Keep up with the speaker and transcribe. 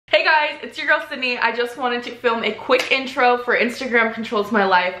guys, it's your girl Sydney. I just wanted to film a quick intro for Instagram Controls My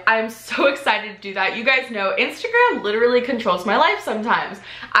Life. I'm so excited to do that. You guys know Instagram literally controls my life sometimes.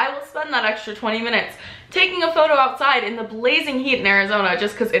 I will spend that extra 20 minutes taking a photo outside in the blazing heat in Arizona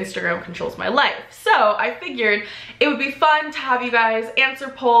just because Instagram controls my life. So I figured it would be fun to have you guys answer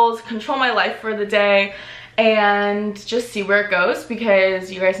polls, control my life for the day, and just see where it goes,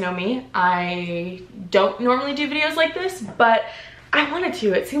 because you guys know me, I don't normally do videos like this, but I wanted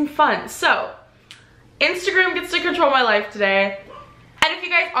to. It seemed fun. So Instagram gets to control my life today. And if you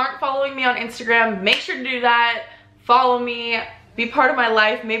guys aren't following me on Instagram, make sure to do that. Follow me, be part of my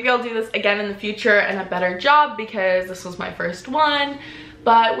life. Maybe I'll do this again in the future and a better job because this was my first one.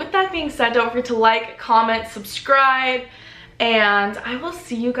 But with that being said, don't forget to like, comment, subscribe, and I will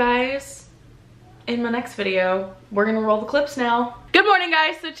see you guys in my next video. We're gonna roll the clips now. Good morning,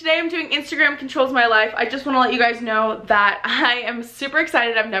 guys. So today I'm doing Instagram Controls My Life. I just want to let you guys know that I am super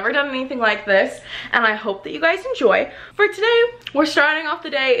excited. I've never done anything like this, and I hope that you guys enjoy. For today, we're starting off the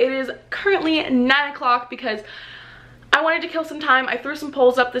day. It is currently 9 o'clock because I wanted to kill some time. I threw some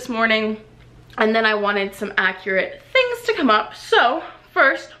polls up this morning, and then I wanted some accurate things to come up. So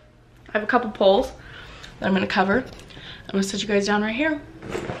first, I have a couple polls that I'm gonna cover. I'm gonna set you guys down right here.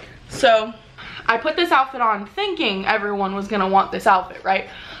 So I put this outfit on thinking everyone was gonna want this outfit, right?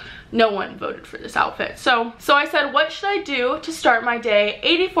 No one voted for this outfit. So I said, what should I do to start my day?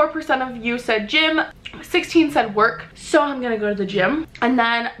 84% of you said gym, 16 said work. So I'm gonna go to the gym. And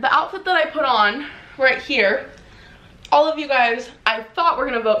then the outfit that I put on right here, all of you guys, I thought were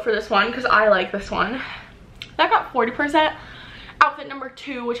gonna vote for this one because I like this one. That got 40%. Outfit number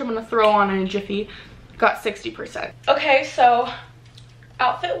 2, which I'm gonna throw on in a jiffy, got 60%. Okay, so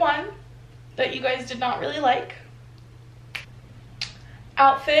outfit 1, that you guys did not really like.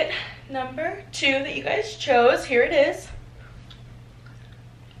 Outfit number 2 that you guys chose, here it is.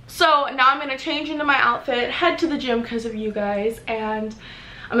 So now I'm gonna change into my outfit, head to the gym because of you guys, and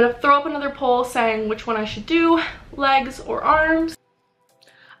I'm gonna throw up another poll saying which one I should do, legs or arms.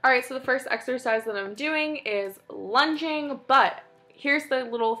 All right, so the first exercise that I'm doing is lunging, but here's the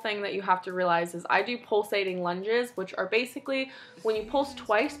little thing that you have to realize is I do pulsating lunges, which are basically when you pulse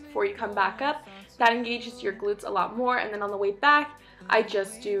twice before you come back up, that engages your glutes a lot more, and then on the way back, I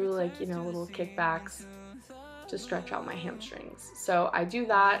just do like, you know, little kickbacks to stretch out my hamstrings. So I do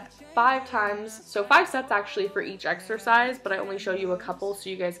that 5 times, so 5 sets actually for each exercise, but I only show you a couple so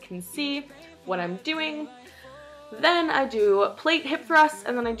you guys can see what I'm doing. Then I do plate hip thrusts,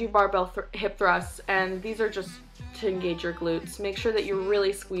 and then I do barbell hip thrusts, and these are just to engage your glutes. Make sure that you're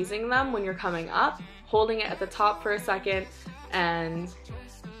really squeezing them when you're coming up, holding it at the top for a second, and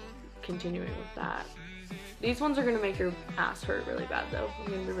continuing with that. These ones are gonna make your ass hurt really bad though.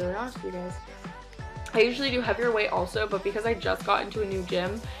 I'm gonna be really honest with you guys. I usually do heavier weight also, but because I just got into a new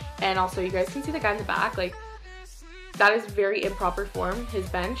gym, and also you guys can see the guy in the back, like that is very improper form, his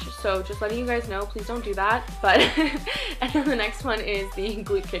bench. So just letting you guys know, please don't do that. But and then the next one is the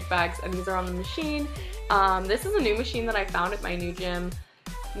glute kickbacks, and these are on the machine. This is a new machine that I found at my new gym.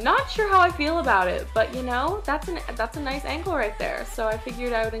 Not sure how I feel about it, but you know, that's a nice angle right there. So I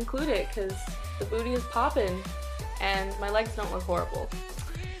figured I would include it because the booty is popping and my legs don't look horrible.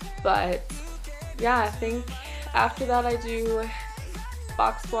 But yeah, I think after that I do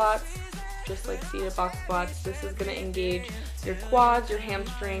box squats, just like seated box squats. This is gonna engage your quads, your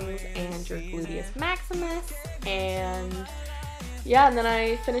hamstrings, and your gluteus maximus. And yeah, and then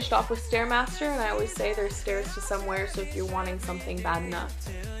I finished off with Stairmaster, and I always say there's stairs to somewhere, so if you're wanting something bad enough,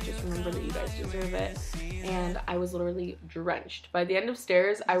 just remember that you guys deserve it. And I was literally drenched. By the end of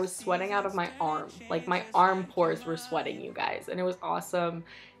stairs, I was sweating out of my arm. Like my arm pores were sweating, you guys, and it was awesome.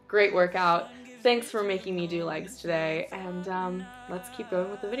 Great workout. Thanks for making me do legs today, and let's keep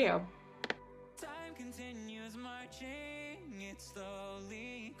going with the video.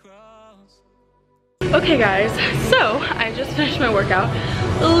 Okay guys, so I just finished my workout,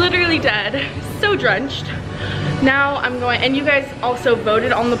 literally dead, so drenched. Now I'm going, and you guys also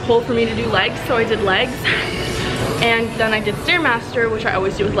voted on the poll for me to do legs, so I did legs, and then I did Stairmaster, which I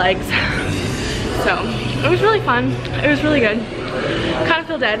always do with legs. So it was really fun, it was really good. Kind of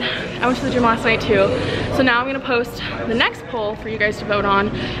feel dead. I went to the gym last night too, so now I'm gonna post the next poll for you guys to vote on,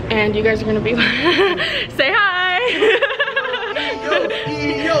 and you guys are gonna be say hi.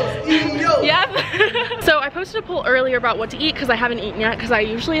 Yep. So I posted a poll earlier about what to eat because I haven't eaten yet, because I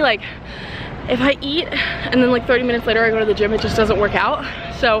usually, like, if I eat and then like 30 minutes later I go to the gym, it just doesn't work out.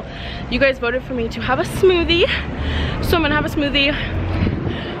 So you guys voted for me to have a smoothie, so I'm gonna have a smoothie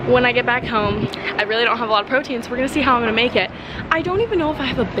when I get back home. I really don't have a lot of protein, so we're gonna see how I'm gonna make it. I don't even know if I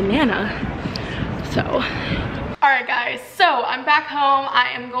have a banana, so Alright guys, so I'm back home. I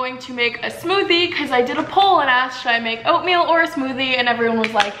am going to make a smoothie because I did a poll and asked, should I make oatmeal or a smoothie? And everyone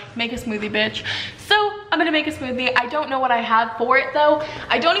was like, make a smoothie, bitch. So I'm gonna make a smoothie. I don't know what I have for it though.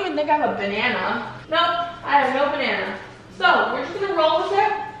 I don't even think I have a banana. Nope, I have no banana. So we're just gonna roll with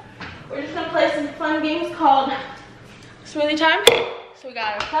it. We're just gonna play some fun games called smoothie time. So we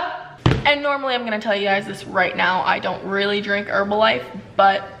got our cup. And normally I'm gonna tell you guys this right now. I don't really drink Herbalife,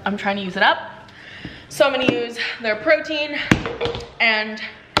 but I'm trying to use it up. So I'm gonna use their protein and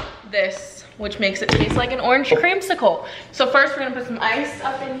this, which makes it taste like an orange creamsicle. So first we're gonna put some ice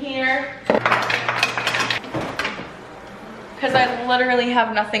up in here. Because I literally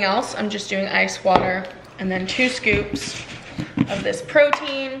have nothing else. I'm just doing ice water and then 2 scoops of this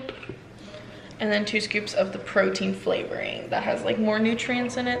protein and then 2 scoops of the protein flavoring. That has like more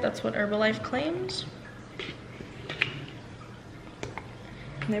nutrients in it. That's what Herbalife claims.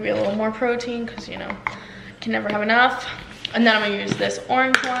 Maybe a little more protein because, you know, can never have enough. And then I'm gonna use this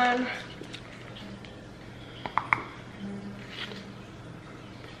orange one.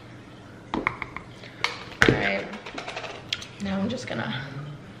 Alright, now I'm just gonna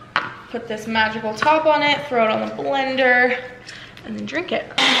put this magical top on it, throw it on the blender, and then drink it.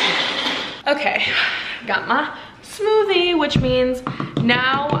 Okay, got my smoothie, which means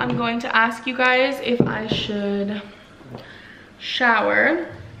now I'm going to ask you guys if I should shower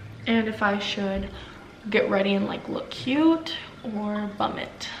and if I should get ready and like look cute or bum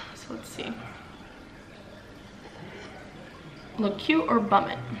it. So let's see. Look cute or bum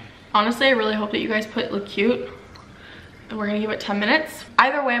it. Honestly, I really hope that you guys put look cute. And we're gonna give it 10 minutes.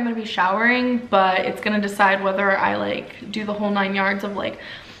 Either way, I'm gonna be showering, but it's gonna decide whether I like do the whole 9 yards of like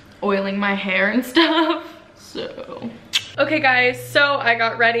oiling my hair and stuff. So okay guys, so I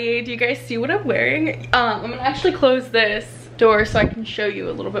got ready. Do you guys see what I'm wearing? I'm gonna actually close this door so I can show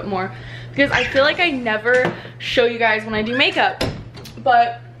you a little bit more because I feel like I never show you guys when I do makeup.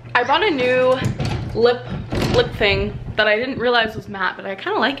 But I bought a new lip thing that I didn't realize was matte, but I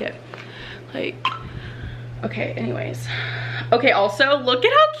kind of like it. Like, okay, anyways. Okay, also look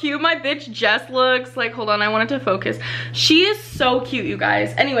at how cute my bitch Jess looks. Like, hold on, I wanted to focus. She is so cute, you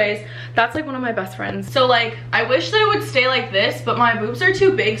guys. Anyways, that's like one of my best friends. So like, I wish that it would stay like this, but my boobs are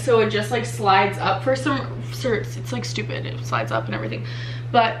too big, so it just like slides up for some, it's like stupid, it slides up and everything.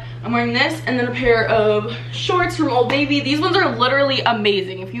 But I'm wearing this and then a pair of shorts from Old Navy. These ones are literally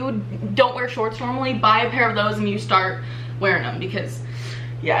amazing. If you don't wear shorts normally, buy a pair of those and you start wearing them because,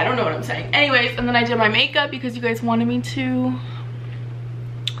 yeah, I don't know what I'm saying. Anyways, and then I did my makeup because you guys wanted me to.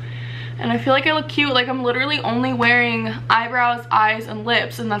 And I feel like I look cute. Like, I'm literally only wearing eyebrows, eyes, and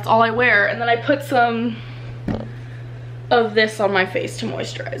lips, and that's all I wear. And then I put some of this on my face to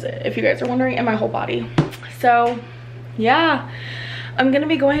moisturize it, if you guys are wondering, and my whole body. So, yeah. I'm gonna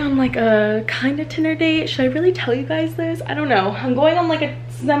be going on like a kind of Tinder date. Should I really tell you guys this? I don't know. I'm going on like a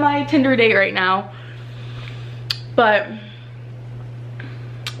semi-Tinder date right now. But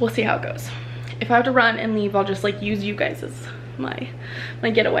we'll see how it goes. If I have to run and leave, I'll just like use you guys as my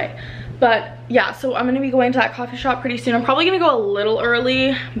getaway. But yeah, so I'm gonna be going to that coffee shop pretty soon. I'm probably gonna go a little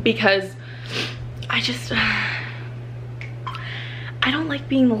early because I just I don't like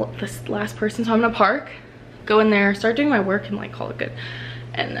being this last person. So I'm gonna park, go in there, start doing my work, and like call it good,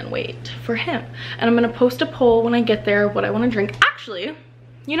 and then wait for him. And I'm gonna post a poll when I get there what I want to drink. Actually,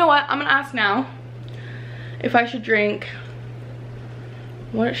 you know what, I'm gonna ask now if I should drink.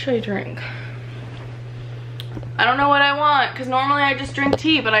 What should I drink? I don't know what I want because normally I just drink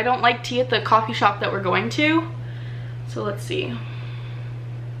tea, but I don't like tea at the coffee shop that we're going to. So let's see,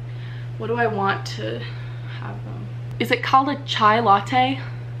 what do I want to have them? Is it called a chai latte?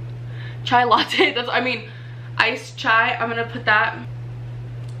 Chai latte, that's, I mean, iced chai. I'm gonna put that.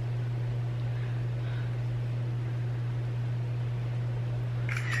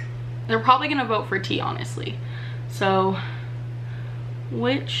 They're probably gonna vote for tea, honestly. So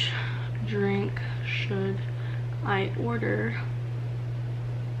which drink should I order?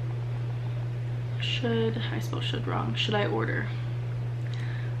 I spelled should wrong. Should I order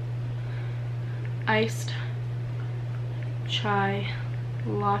iced chai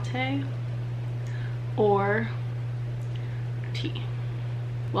latte or tea?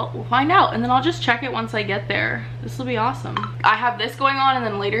 Well, we'll find out, and then I'll just check it once I get there. This will be awesome. I have this going on, and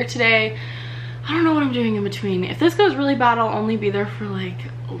then later today, I don't know what I'm doing in between. If this goes really bad, I'll only be there for like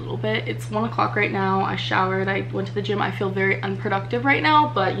a little bit. It's 1 o'clock right now. I showered, I went to the gym. I feel very unproductive right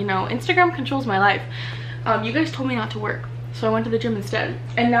now, but you know, Instagram controls my life. You guys told me not to work, so I went to the gym instead.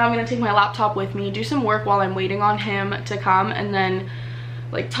 And now I'm gonna take my laptop with me, do some work while I'm waiting on him to come, and then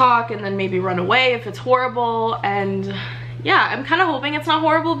like talk, and then maybe run away if it's horrible. And yeah, I'm kind of hoping it's not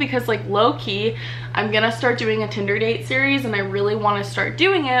horrible because like low-key, I'm gonna start doing a Tinder date series and I really want to start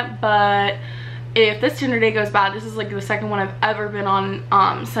doing it, but if this Tinder date goes bad, this is like the second one I've ever been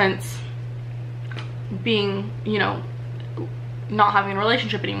on since being, you know, not having a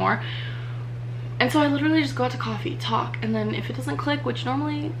relationship anymore. And so I literally just go out to coffee, talk, and then if it doesn't click, which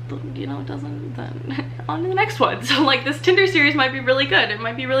normally, you know, it doesn't, then on to the next one. So like this Tinder series might be really good. It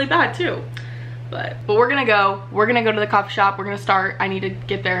might be really bad too. But we're gonna go to the coffee shop. We're gonna start. I need to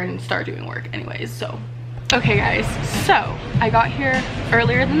get there and start doing work anyways, so. Okay guys, so I got here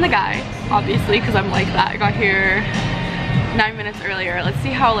earlier than the guy, obviously, because I'm like that. I got here 9 minutes earlier. Let's see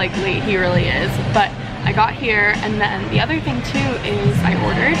how like late he really is. But I got here, and then the other thing too is I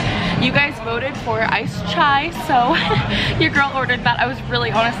ordered. You guys voted for iced chai, so your girl ordered that. I was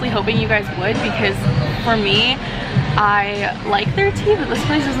really honestly hoping you guys would, because for me, I like their tea, but this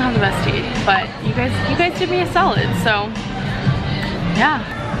place doesn't have the best tea. But you guys did me a solid, so yeah.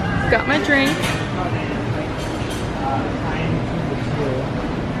 Got my drink.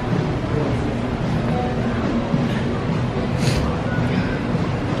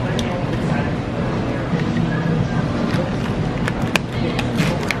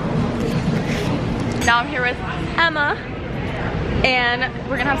 Now I'm here with Emma, and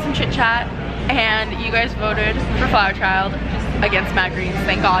we're gonna have some chit chat. And you guys voted for Flower Child against Mad Greens,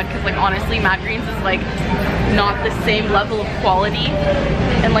 thank God, because like honestly, Mad Greens is like not the same level of quality.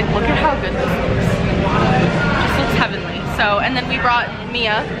 And like look at how good this looks. It just looks heavenly. So, and then we brought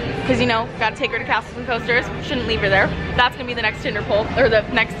Mia, because you know, gotta take her to Castles and Coasters. Shouldn't leave her there. That's gonna be the next Tinder poll, or the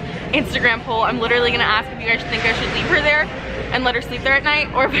next Instagram poll. I'm literally gonna ask if you guys think I should leave her there and let her sleep there at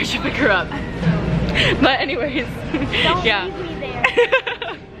night, or if I should pick her up. But anyways, Don't yeah. leave me there.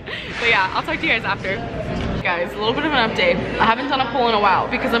 But yeah, I'll talk to you guys after. Guys, a little bit of an update. I haven't done a poll in a while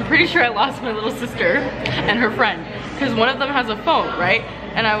because I'm pretty sure I lost my little sister and her friend, because one of them has a phone, right?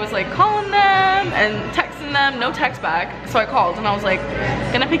 And I was like calling them and texting them, no text back. So I called and I was like,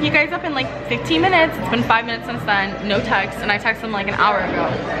 gonna pick you guys up in like 15 minutes. It's been 5 minutes since then, no text. And I texted them like an hour ago.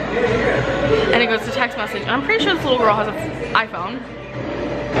 And it goes to text message. And I'm pretty sure this little girl has an iPhone.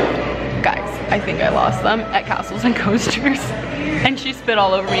 Guys, I think I lost them at Castles and Coasters. And she spit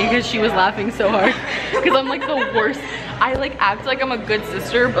all over me because she was laughing so hard. Because I'm like the worst. I like act like I'm a good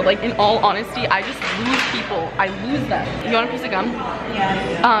sister, but like in all honesty, I just lose people. I lose them. You want a piece of gum?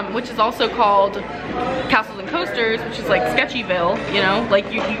 Yeah. Which is also called Castles and Coasters, which is like Sketchyville, you know?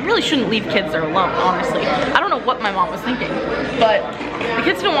 Like you really shouldn't leave kids there alone, honestly. I don't know what my mom was thinking, but the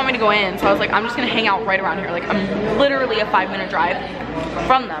kids didn't want me to go in, so I was like, I'm just gonna hang out right around here. Like I'm literally a 5-minute drive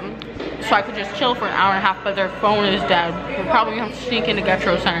from them. So I could just chill for an hour and a half, but their phone is dead. We'll probably have to sneak into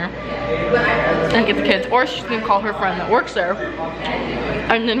Getro Center and get the kids. Or she's gonna call her friend that works there.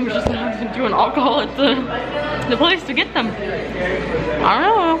 And then we're just gonna have to do an alcohol at the place to get them. I don't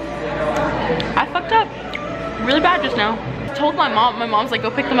know. I fucked up really bad just now. I told my mom's like,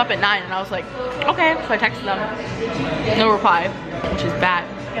 go pick them up at 9. And I was like, okay. So I texted them. No reply, which is bad.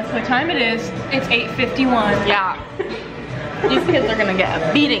 Guess what time it is? It's 8:51. Yeah. These kids are gonna get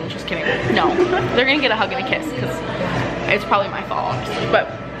a beating. Just kidding. No, they're gonna get a hug and a kiss because it's probably my fault, honestly. But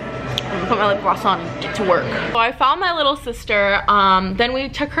I'm gonna put my lip gloss on and get to work. So I found my little sister. Then we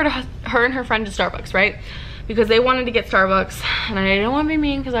took her and her friend to Starbucks, right? Because they wanted to get Starbucks, and I didn't want to be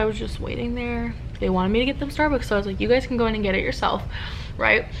mean because I was just waiting there. They wanted me to get them Starbucks, so I was like, you guys can go in and get it yourself,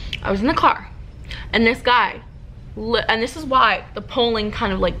 right? I was in the car, and this guy, and this is why the polling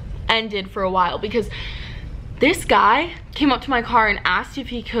kind of like ended for a while, because this guy came up to my car and asked if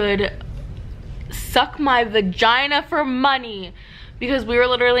he could suck my vagina for money, because we were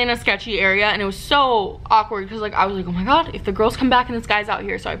literally in a sketchy area and it was so awkward because like I was like, oh my god, if the girls come back and this guy's out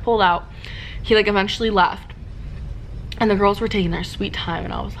here. So I pulled out. He like eventually left and the girls were taking their sweet time,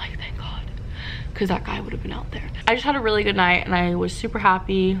 and I was like, thank god, because that guy would have been out there. I just had a really good night and I was super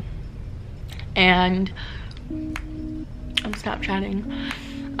happy, and I'm Snapchatting.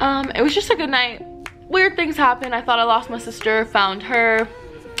 It was just a good night. Weird things happened. I thought I lost my sister, found her.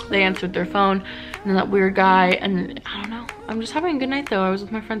 They answered their phone, and then that weird guy, and I don't know. I'm just having a good night though. I was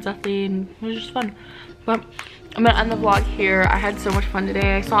with my friend Zethley and it was just fun. But I'm gonna end the vlog here. I had so much fun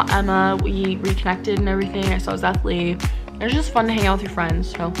today. I saw Emma, we reconnected and everything. I saw Zethley. It was just fun to hang out with your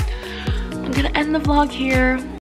friends. So I'm gonna end the vlog here.